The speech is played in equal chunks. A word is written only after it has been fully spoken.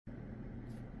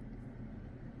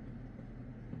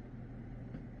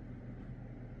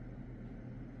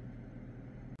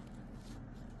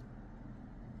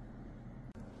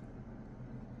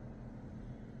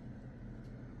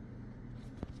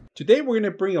Today we're going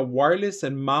to bring a wireless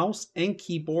and mouse and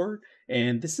keyboard,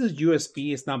 and this is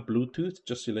USB, it's not Bluetooth,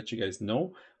 just to let you guys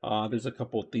know. There's a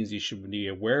couple of things you should be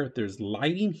aware. There's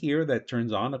lighting here that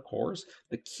turns on, of course.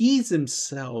 The keys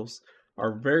themselves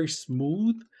are very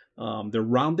smooth. They're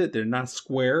rounded, they're not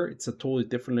square. It's a totally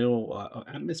different little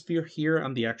atmosphere here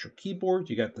on the actual keyboard.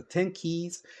 You got the 10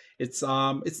 keys. It's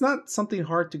not something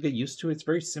hard to get used to. It's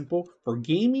very simple. For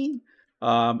gaming,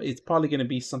 it's probably going to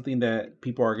be something that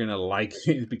people are going to like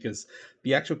because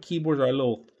the actual keyboards are a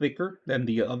little thicker than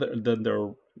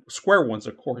the square ones,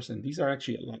 of course, and these are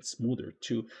actually a lot smoother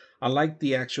too. I like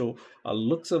the actual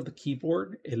looks of the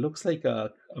keyboard. It looks like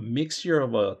a mixture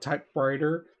of a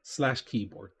typewriter slash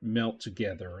keyboard melt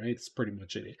together, right? It's pretty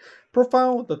much it.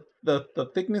 Profile, the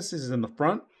thickness is in the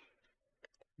front,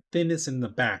 thinness in the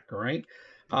back, all right?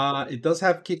 It does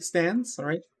have kickstands, all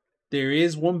right? There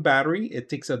is one battery. It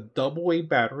takes a AA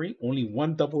battery, only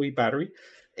one AA battery.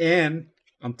 And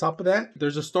on top of that,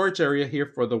 there's a storage area here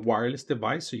for the wireless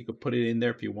device. So you can put it in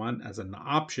there if you want as an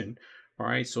option. All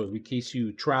right, so in case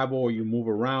you travel or you move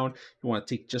around, you want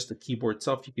to take just the keyboard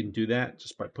itself, you can do that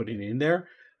just by putting it in there.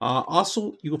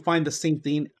 Also, you will find the same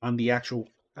thing on the actual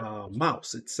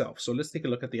mouse itself. So let's take a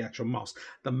look at the actual mouse.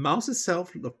 The mouse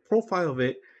itself, the profile of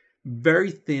it,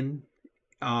 very thin.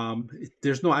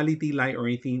 There's no LED light or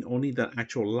anything, only the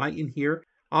actual light in here,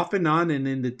 off and on, and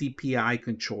then the DPI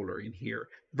controller in here.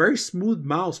 Very smooth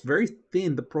mouse, very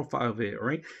thin, the profile of it,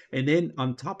 right? And then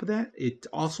on top of that, it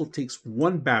also takes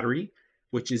one battery,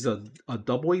 which is a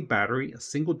AA battery, a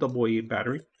single AA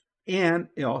battery, and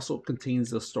it also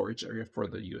contains a storage area for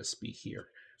the USB here.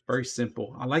 Very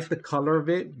simple. I like the color of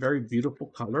it, very beautiful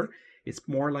color. It's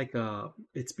more like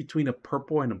it's between a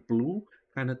purple and a blue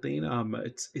kind of thing.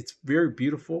 It's very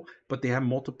beautiful, but they have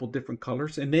multiple different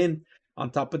colors. And then on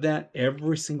top of that,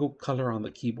 every single color on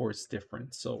the keyboard is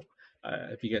different. So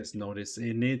if you guys notice,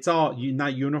 and it's all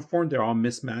not uniform, they're all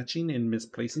mismatching and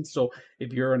misplacing. So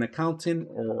if you're an accountant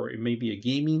or it may be a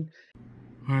gaming.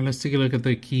 All right, let's take a look at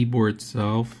the keyboard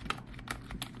itself.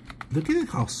 Look at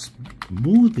how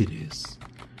smooth it is.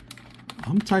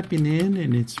 I'm typing in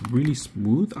and it's really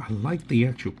smooth. I like the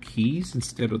actual keys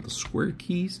instead of the square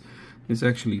keys. It's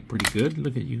actually pretty good.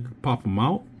 Look at, you can pop them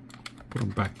out, put them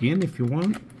back in if you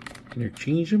want, and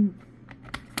change them.